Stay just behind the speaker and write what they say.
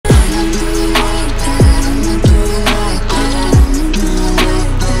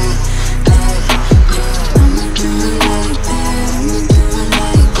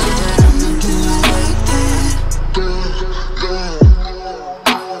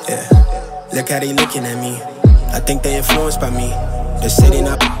Look how they looking at me. I think they influenced by me. They're sitting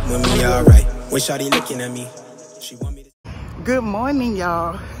up with me, alright. Wish how they looking at me. She want me to. Good morning,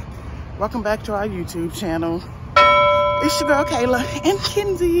 y'all. Welcome back to our YouTube channel. It's your girl Kayla and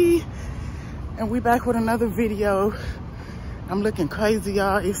Kenzie, and we back with another video. I'm looking crazy,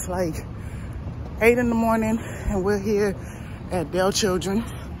 y'all. It's like 8 in the morning and we're here at Dell Children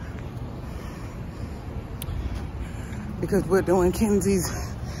because we're doing Kenzie's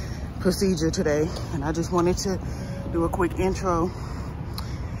procedure today, and I just wanted to do a quick intro,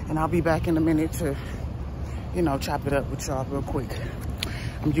 and I'll be back in a minute to, you know, chop it up with y'all real quick.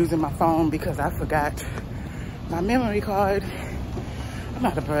 I'm using my phone because I forgot my memory card. I'm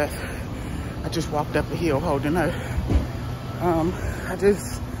out of breath. I just walked up the hill holding her.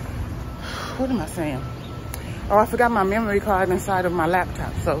 What am I saying? Oh, I forgot my memory card inside of my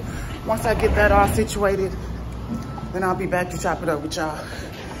laptop. So once I get that all situated, then I'll be back to chop it up with y'all.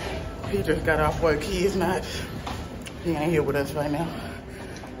 He just got off work. He ain't here with us right now.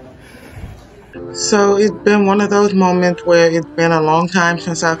 So it's been one of those moments where it's been a long time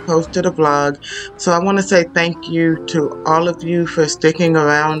since I've posted a vlog. So I want to say thank you to all of you for sticking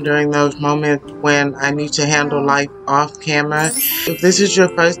around during those moments when I need to handle life off camera. If this is your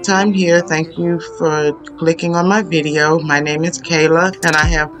first time here, thank you for clicking on my video. My name is Kayla, and I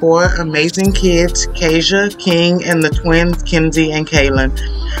have 4 amazing kids, Kasia, King, and the twins, Kenzie and Kaylin.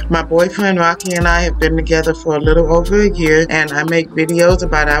 My boyfriend Rocky and I have been together for a little over a year, and I make videos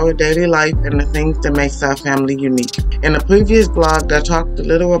about our daily life and the things that makes our family unique. In a previous vlog, I talked a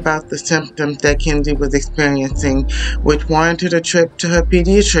little about the symptoms that Kenzie was experiencing, which warranted a trip to her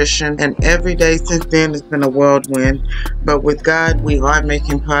pediatrician, and every day since then has been a whirlwind. But with God, we are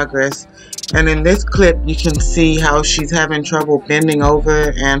making progress. And in this clip, you can see how she's having trouble bending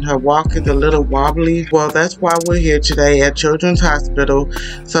over and her walk is a little wobbly. Well, that's why we're here today at Children's Hospital,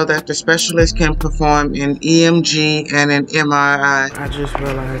 so that the specialist can perform an EMG and an MRI. I just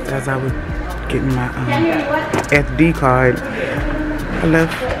realized as I was getting my SD card, I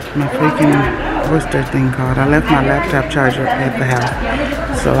left my freaking, what's that thing called? I left my laptop charger at the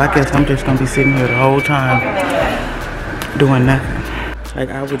house. So I guess I'm just going to be sitting here the whole time doing nothing. Like,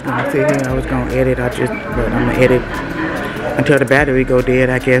 I was gonna sit here, I was gonna edit, but I'm gonna edit until the battery go dead,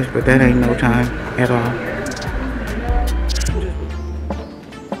 I guess, but that ain't no time at all.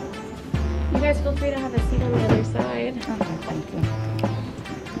 You guys feel free to have a seat on the other side. Okay, thank you.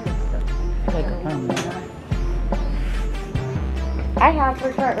 Take a phone. I have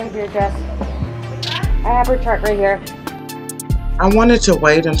her chart right here, Jess. I have her chart right here. I wanted to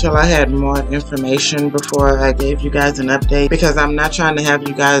wait until I had more information before I gave you guys an update because I'm not trying to have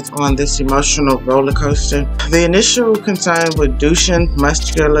you guys on this emotional roller coaster. The initial concern was Duchenne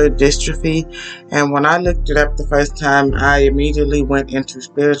muscular dystrophy, and when I looked it up the first time, I immediately went into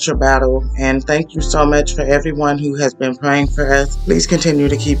spiritual battle. And thank you so much for everyone who has been praying for us. Please continue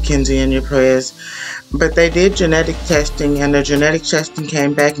to keep Kenzie in your prayers. But they did genetic testing, and the genetic testing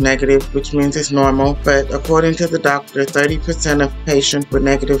came back negative, which means it's normal. But according to the doctor, 30% of patients with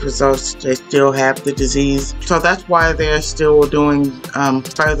negative results, they still have the disease. So that's why they're still doing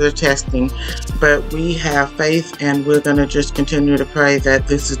further testing. But we have faith, and we're going to just continue to pray that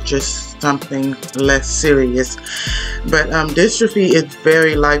this is just something less serious. But dystrophy is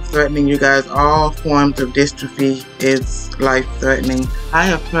very life-threatening, you guys. All forms of dystrophy is life-threatening. I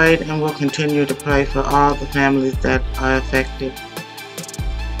have prayed and will continue to pray for all the families that are affected.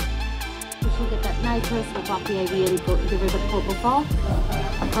 She'll get that nitrous, we'll pop the IV and go give her the propofol.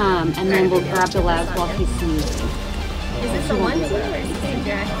 And then we'll grab the labs while he's sneezing. Is this a onesie or is this a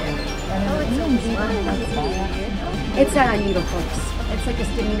jacket? Oh, it's a needle hooks. It's like a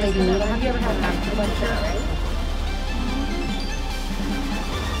stimulating needle. Have you ever had acupuncture?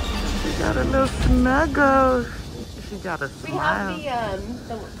 She got a little snuggle. She got a smile. We have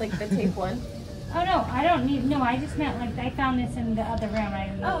the tape one. Oh no, I don't need, no, I just meant like I found this in the other room.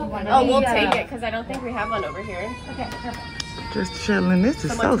 We'll take it because I don't think we have one over here. Okay, perfect. Just chilling. This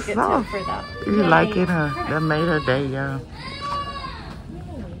is so soft. You like it, huh? That made her day, y'all.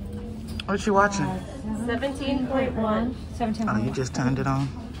 What you watching? 17.1. 17. Oh, you just turned it on?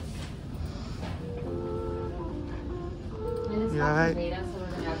 You alright?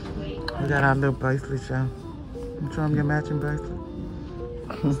 We got our little bracelets, y'all. You show them your matching bracelet?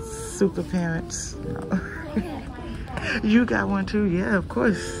 Super parents. No. You got one too? Yeah, of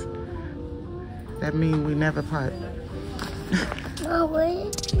course. That means we never part.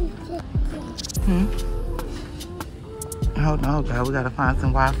 Hold on, God. We gotta find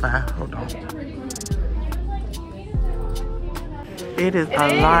some Wi-Fi. Hold on. It is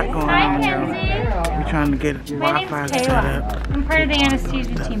a lot going on, y'all. We're trying to get Wi-Fi set up. I'm part of the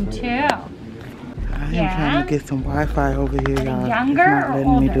anesthesia team too. I am trying to get some Wi-Fi over here, y'all. Younger It's not or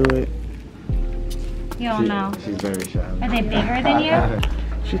letting me do older? it. You don't know. She's very shy. Are they bigger than you?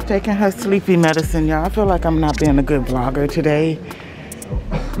 She's taking her sleepy medicine, y'all. I feel like I'm not being a good vlogger today.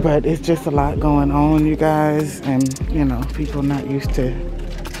 But it's just a lot going on, you guys. And, you know, people not used to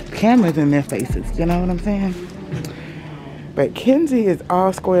cameras in their faces. You know what I'm saying? But Kenzie is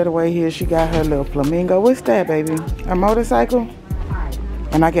all squared away here. She got her little flamingo. What's that, baby? A motorcycle?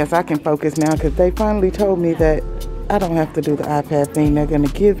 And I guess I can focus now because they finally told me that I don't have to do the iPad thing. They're going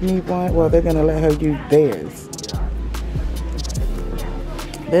to give me one. Well, they're going to let her use theirs.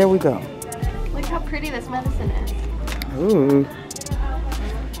 There we go. Look how pretty this medicine is. Ooh.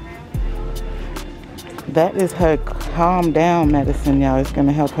 That is her calm down medicine, y'all. It's going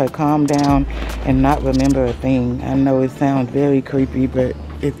to help her calm down and not remember a thing. I know it sounds very creepy, but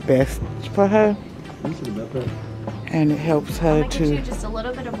it's best for her. And it helps her I'll to... get you just a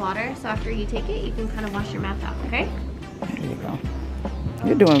little bit of water, so after you take it, you can kind of wash your mouth out, okay? There you go.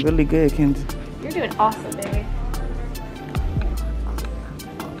 You're doing really good, Kenzie. You're doing awesome, baby.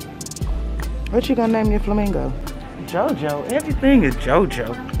 What you gonna name your flamingo? Jojo. Everything is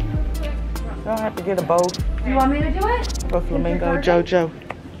Jojo. Don't have to get a bowl You want me to do it? for flamingo Jojo.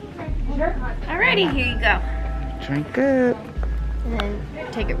 Sure. Alrighty, here you go. Drink up. And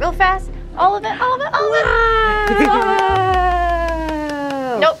then take it real fast. All of it, all of it, all of it.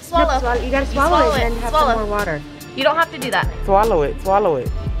 Nope, swallow. You gotta swallow it and have swallow. some more water. You don't have to do that. Swallow it. Swallow it.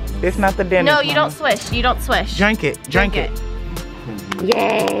 It's not the dentist. No, you Mama. don't swish. You don't swish. Drink it. Drink it.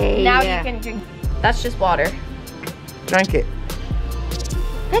 Yay! Now you can drink. That's just water. Drink it.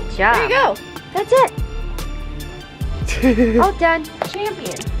 Good job. There you go. That's it. All done.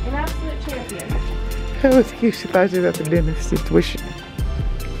 Champion. An absolute champion. That was cute. She thought she was at the dentist. She's wishing.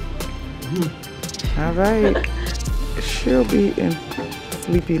 All right. She'll be in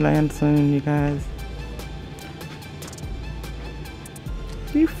sleepy land soon, you guys.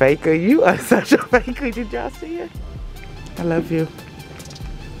 You faker. You are such a faker. Did y'all see it? I love you.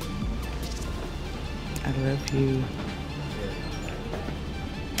 I love you.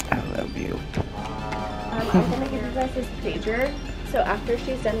 I love you. I'm gonna give you guys this pager. So after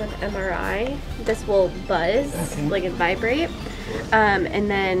she's done with MRI, this will buzz, Okay. like it vibrate. And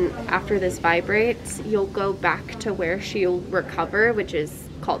then after this vibrates, you'll go back to where she'll recover, which is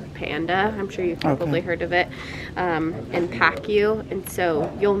called Panda. I'm sure you've probably Okay. heard of it. And pack you. And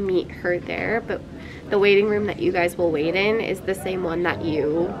so you'll meet her there. But the waiting room that you guys will wait in is the same one that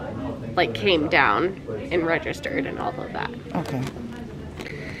you like came down and registered and all of that. Okay.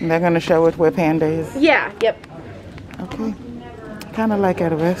 And they're going to show us where Panda is? Yeah, yep. Okay. Kind of like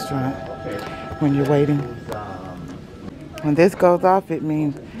at a restaurant when you're waiting. When this goes off, it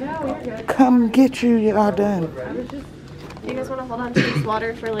means come get you. You're all done. Do you guys want to hold on to this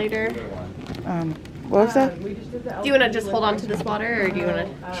water for later? What was that? Do you want to just hold on to this water, or do you want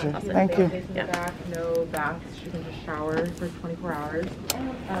to? Sure. Thank you. Yeah. No baths. She can just shower for 24 hours.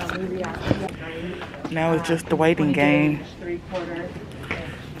 Now it's just the waiting game. 3/4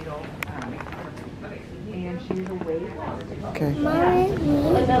 and she's awake. Okay.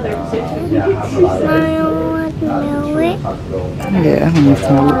 Yeah, I'm gonna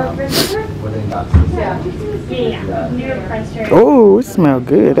oh, it smells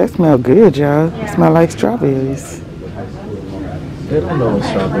good. That smells good, y'all. It smells like strawberries. They don't know what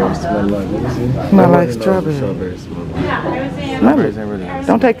strawberries smell like. Let me see. Smell like They know what strawberry. Strawberries smell like. Smell it. Strawberries ain't really.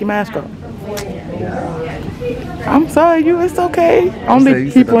 Don't take your mask off. I'm sorry, it's okay. Only you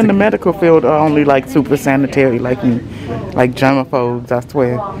said people in the don't take- medical field are only like super sanitary like me. Like germaphobes, I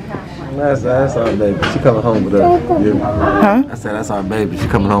swear. That's our baby. She coming home with us. Yeah. Huh? I said that's our baby. She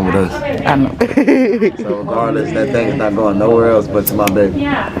coming home with us. I know. So regardless, that thing is not going nowhere else but to my baby.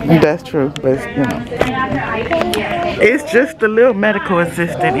 That's true, but you know. It's just the little medical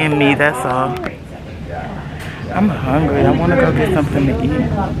assistant in me, that's all. I'm hungry. I want to go get something to eat.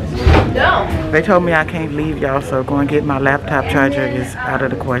 They told me I can't leave, y'all, so going to get my laptop charger is out of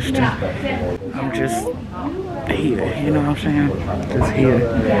the question. I'm just here, you know what I'm saying? Just here.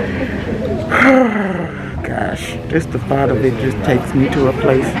 Gosh, just the thought of it just takes me to a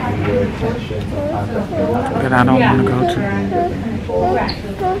place that I don't want to go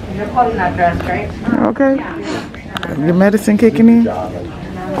to. Okay. Your medicine kicking in?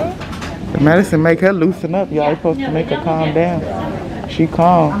 The medicine make her loosen up. Y'all supposed to make her calm down. She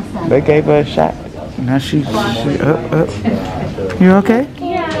calm. They gave her a shot. Now she up. You okay?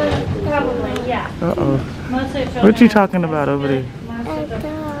 Yeah, probably, yeah. Uh-oh. Mostly it's What you talking about over there?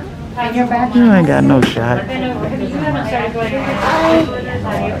 on your back. You ain't got no shot. Been over, because you haven't started going over.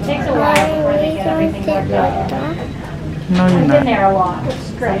 It takes a while before they get everything worked out. No, you're I've been not. there a lot.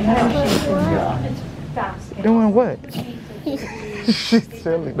 It's great. It's fast. Doing what? She's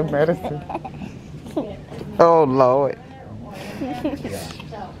silly, the medicine. Oh, Lord.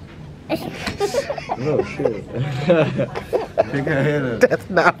 No shit. Take her head up. That's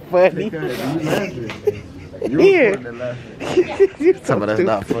not funny. Take her head up. You laughing. You Here. recording and laughing. You're so Some of that's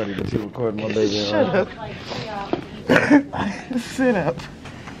not stupid. funny, but you recording my baby. Shut up. Sit up.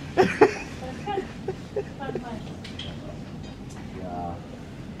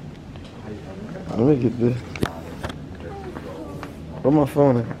 Let me get this. Where my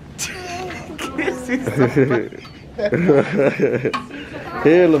phone at?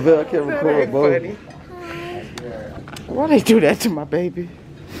 Here, Lavelle, I can't record both. Funny. Why they do that to my baby?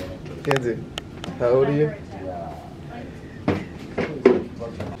 Kenzie, how old are you?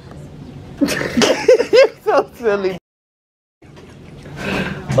 You're so silly.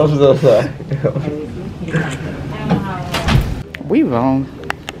 I'm so sorry. We wrong.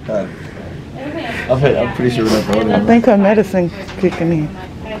 I'm pretty sure we're not the only I one. think her medicine's kicking in.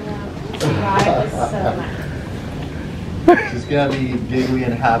 She's gonna be giggly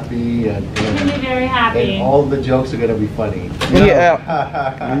and happy, and Very happy. all the jokes are gonna be funny. Yeah.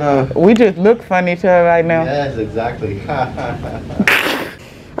 No. We just look funny to her right now. Yes, exactly.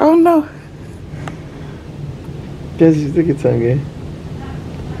 Oh no. Kenzie, stick your tongue in.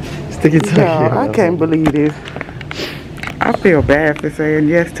 Stick your tongue in. Y'all, I can't believe this. I feel bad for saying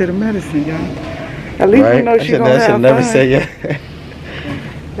yes to the medicine, y'all. At least we know she's gonna have fun. never say yes.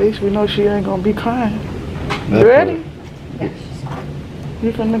 At least we know she ain't gonna be crying. You ready?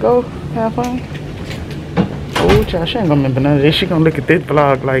 You finna go have fun? Oh, child, she ain't gonna remember none of this. She gonna look at this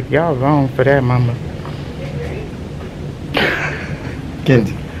vlog like, y'all wrong for that, mama.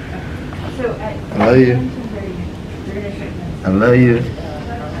 Kenzie, I love you. I love you.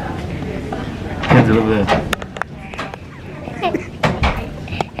 Kenzie, look at that.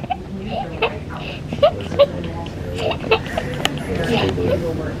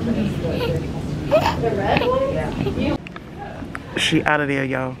 She out of there,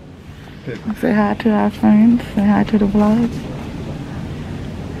 y'all. Say hi to our friends. Say hi to the vlog.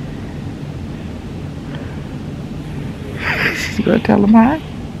 You gonna tell them hi?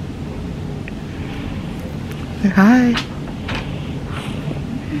 Say hi.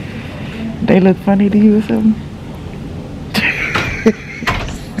 They look funny to you or something?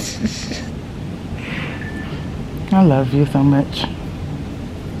 I love you so much.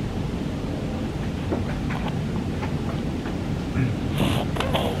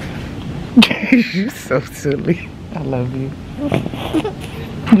 You're so silly. I love you.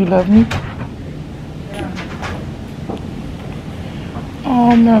 You love me?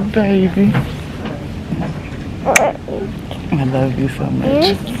 Oh, my baby. I love you so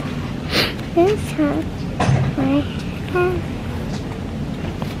much.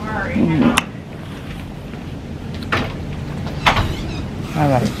 All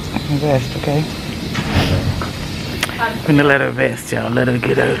right, rest, okay? I'm gonna let her rest, y'all. Let her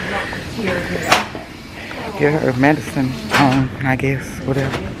get her medicine on, I guess,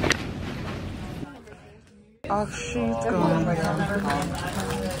 whatever. Oh, she's gone.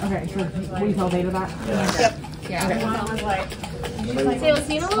 Okay, so we told Data that? Yep. Yeah. Okay. So we'll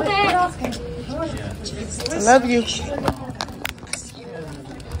see you in a little bit. I love you.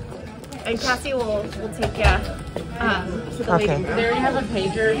 And Cassie will take you to the waiting room. They already have a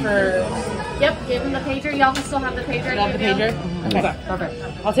pager for... Yep, give him the pager. Y'all can still have the pager. Have the pager? Okay, perfect.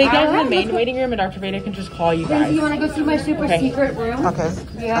 I'll take you guys to the main waiting room and Dr. Vader can just call you guys. You want to go see my super secret room? Okay.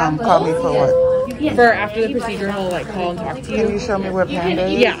 Call me for what? For after the procedure, he'll like call and talk to Can you. you show me where Panda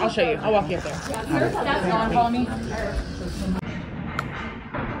is? Yeah, I'll show you. I'll walk you up there. Follow me.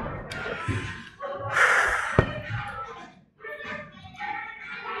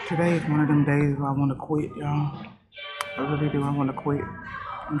 Today is one of them days where I want to quit, y'all. I really do. I want to quit.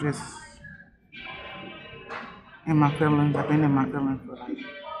 I'm just in my feelings. I've been in my feelings for like,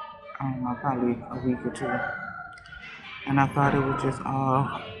 I don't know, probably a week or two. And I thought it was just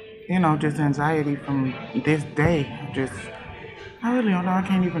all, just anxiety from this day. I really don't know. I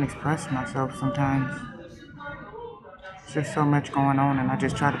can't even express myself sometimes. It's just so much going on, and I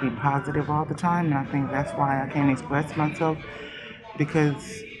just try to be positive all the time. And I think that's why I can't express myself,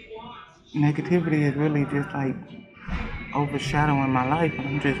 because negativity is really just like overshadowing my life, and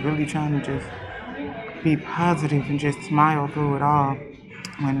I'm just really trying to just be positive and just smile through it all,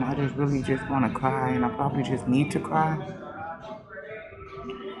 when I just really just want to cry, and I probably just need to cry.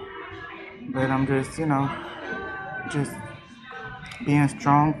 But I'm just, just being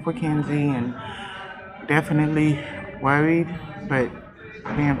strong for Kenzie, and definitely worried, but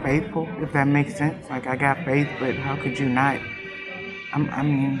being faithful, if that makes sense. Like, I got faith, but how could you not? I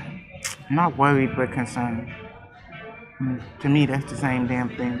mean, Not worried, but concerned. To me, that's the same damn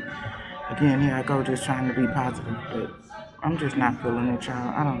thing. Again, here I go just trying to be positive, but I'm just not feeling it,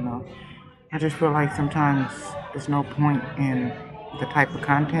 y'all. I don't know. I just feel like sometimes there's no point in the type of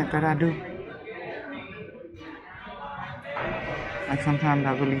content that I do. Like sometimes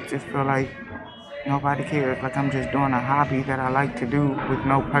I really just feel like nobody cares. Like I'm just doing a hobby that I like to do with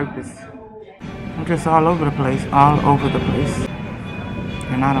no purpose. I'm just all over the place, all over the place.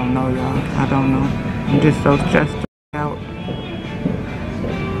 And I don't know, y'all. I don't know. I'm just so stressed out.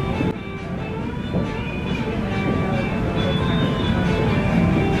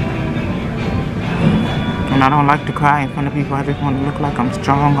 And I don't like to cry in front of people. I just want to look like I'm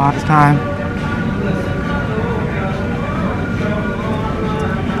strong all the time.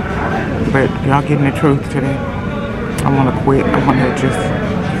 But y'all getting the truth today. I want to quit. I want to just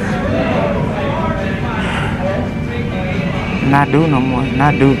not do no more.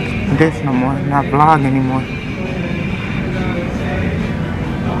 Not do this no more. Not vlog anymore.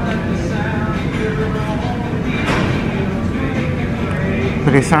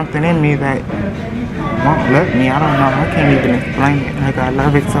 But there's something in me that won't let me. I don't know. I can't even explain it. Like I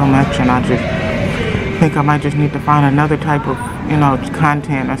love it so much, and I just think I might just need to find another type of, you know,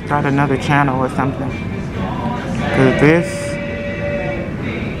 content or start another channel or something. Cause this,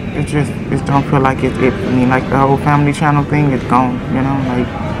 it don't feel like it's it for me. Like the whole family channel thing is gone. You know, like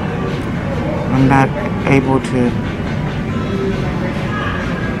I'm not able to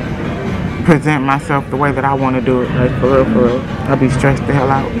present myself the way that I want to do it. Like for real. I'll be stressed the hell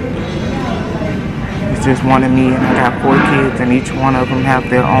out. It's just one of me, and I got 4 kids, and each one of them have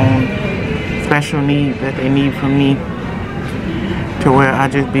their own special needs that they need from me, to where I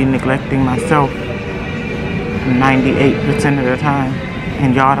just be neglecting myself 98% of the time,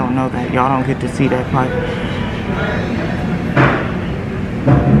 and y'all don't know that. Y'all don't get to see that part.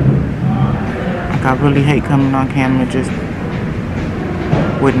 Like I really hate coming on camera just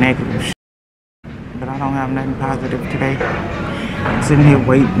with negative shit, but I don't have nothing positive today. I'm sitting here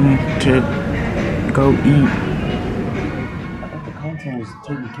waiting to go eat. The content was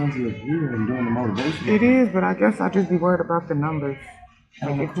taking Kenzie up here and doing the motivation. It is, but I guess I just be worried about the numbers.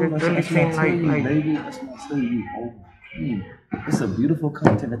 Like it just really seems like baby, that's what I tell you. It's a beautiful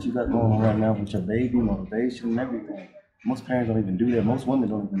content that you got going on right now with your baby, motivation, and everything. Most parents don't even do that. Most women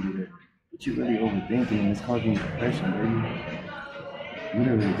don't even do that. But you're really overthinking, and it's causing depression, baby.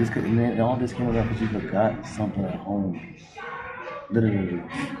 Literally, all this came about because you forgot something at home. Literally.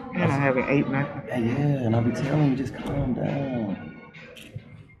 And I haven't ate nothing. Yeah, and I'll be telling you, just calm down.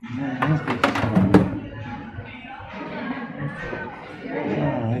 Yeah,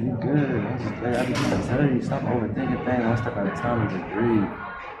 you're good. I be trying to tell you, stop overthinking things one step at a time and just breathe.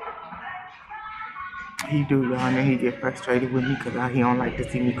 He do, y'all, and then he get frustrated with me because he don't like to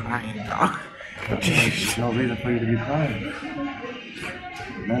see me crying, y'all. There's no reason for you to be crying.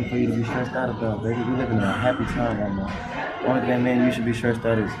 Nothing for you to be stressed out about, baby. We living in a happy time right now. The only thing, man, you should be stressed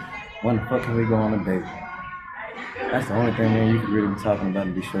out is when the fuck can we go on a date? That's the only thing, man, you can really be talking about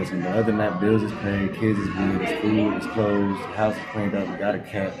and be stressing about. Other than that, bills is paid, kids is good, it's food, it's clothes, the house is cleaned up, we got a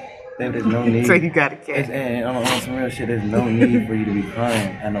cat. There's no need. So you got a cat. And on some real shit, there's no need for you to be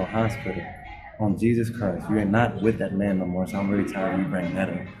crying at no hospital. On Jesus Christ, you ain't not with that man no more, so I'm really tired of you bringing that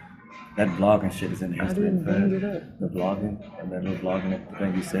up. That vlogging shit is in the history. The vlogging, and that little vlogging, the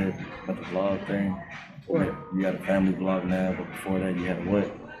thing you said about the vlog thing. What? You had a family vlog now, but before that you had a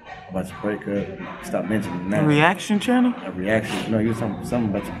what? About your breakup. Stop mentioning that. A reaction channel? A reaction. No, you were something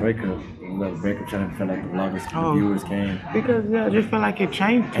about your breakup. You got a breakup channel. Felt like the vloggers, the viewers came. Because I just feel like it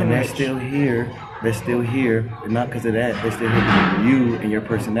changed too much. And they're still here. They're still here. And not because of that. They're still here because of you and your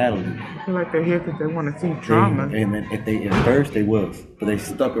personality. I feel like they're here because they want to see drama. And at first they was, but they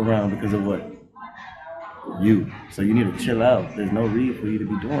stuck around because of what? You. So you need to chill out. There's no reason for you to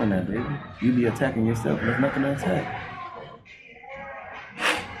be doing that, baby. You be attacking yourself. There's nothing to attack.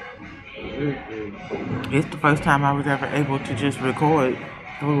 It's the first time I was ever able to just record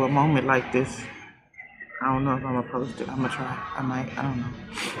through a moment like this. I don't know if I'm gonna post it. I'm gonna try. I might. I don't know.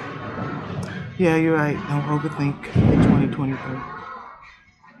 Yeah, you're right. Don't overthink. It's 2023.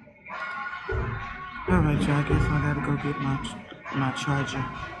 Alright, y'all. I guess I gotta go get my charger.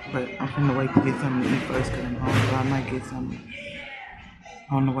 But I'm finna wait to get something to eat first because I'm home. So I might get something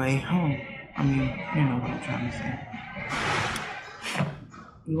on the way home. I mean, you know what I'm trying to say.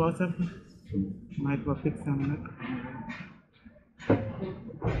 You want something? Might go pick something up.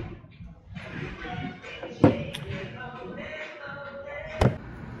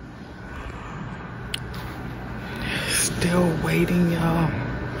 Still waiting, y'all.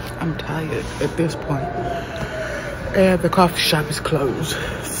 I'm tired at this point. And the coffee shop is closed.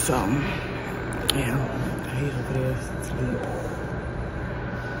 So, yeah, he's over there asleep.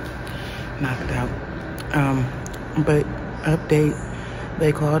 Knocked out. But update,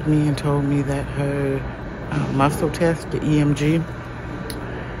 they called me and told me that her muscle test, the EMG,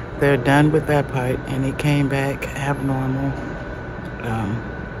 they're done with that part, and it came back abnormal.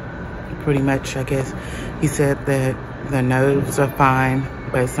 Pretty much, I guess, he said that the nerves are fine,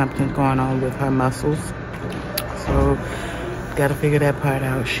 but something's going on with her muscles. So, gotta figure that part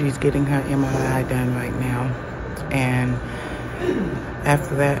out. She's getting her MRI done right now, and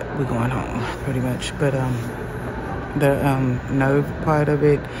after that, we're going home, pretty much. But the nerve part of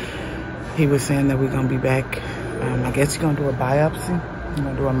it, he was saying that we're gonna be back. I guess he's gonna do a biopsy. He's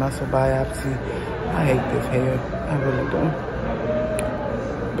gonna do a muscle biopsy. I hate this hair, I really do.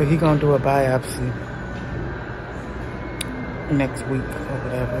 But he's gonna do a biopsy next week or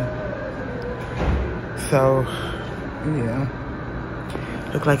whatever. So, yeah.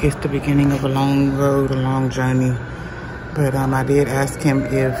 Look like it's the beginning of a long road, a long journey. But I did ask him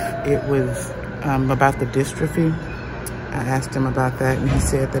if it was about the dystrophy. I asked him about that, and he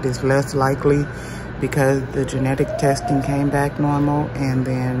said that it's less likely because the genetic testing came back normal. And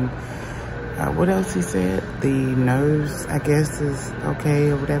then, what else he said? The nerves, I guess, is okay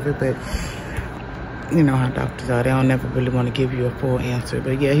or whatever. But you know how doctors are. They don't never really want to give you a full answer.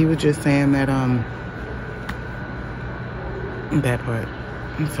 But yeah, he was just saying that, that part.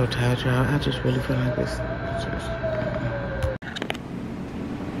 I'm so tired, y'all. I just really feel like this.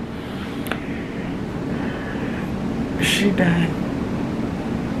 She died.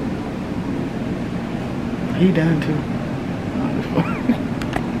 He died too.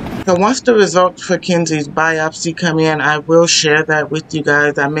 So once the results for Kenzie's biopsy come in, I will share that with you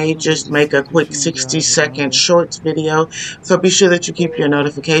guys. I may just make a quick 60-second shorts video. So be sure that you keep your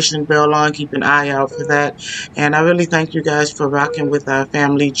notification bell on. Keep an eye out for that. And I really thank you guys for rocking with our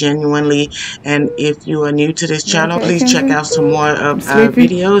family genuinely. And if you are new to this channel, please check out some more of our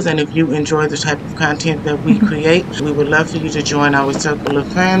videos. And if you enjoy the type of content that we create, we would love for you to join our circle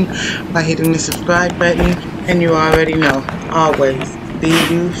of friends by hitting the subscribe button. And you already know, always, be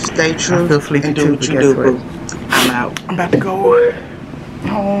you, stay true, and do what you do, boo. I'm out. I'm about to go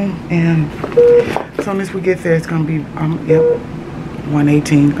home, and as soon as we get there, it's gonna be, yep,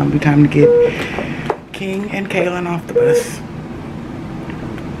 1:18. It's gonna be time to get King and Kayla off the bus.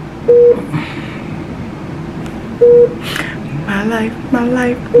 My life, my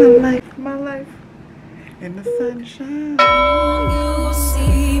life, my life, my life in the sunshine. You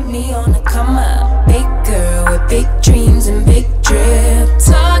see me on the come up, big girl with big dreams and big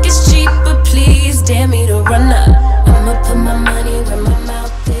drips.